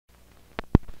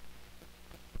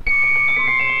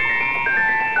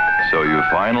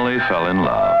finally fell in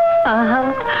love.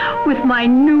 With my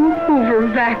new Hoover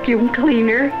vacuum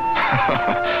cleaner.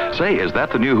 Say, is that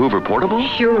the new Hoover Portable?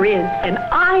 Sure is, and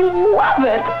I love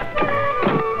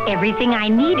it. Everything I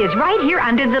need is right here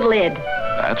under the lid.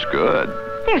 That's good.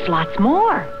 There's lots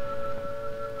more.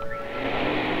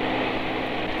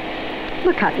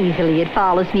 Look how easily it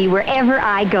follows me wherever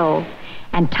I go.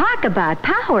 And talk about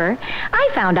power, I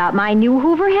found out my new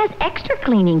Hoover has extra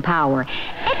cleaning power.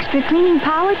 Extra cleaning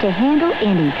power to handle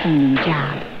any cleaning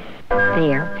job.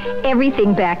 There,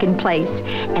 everything back in place.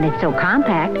 And it's so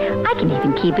compact, I can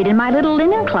even keep it in my little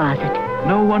linen closet.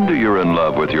 No wonder you're in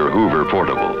love with your Hoover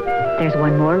Portable. There's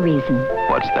one more reason.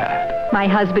 What's that? My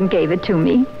husband gave it to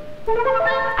me.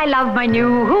 I love my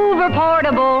new Hoover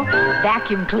Portable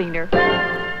Vacuum Cleaner.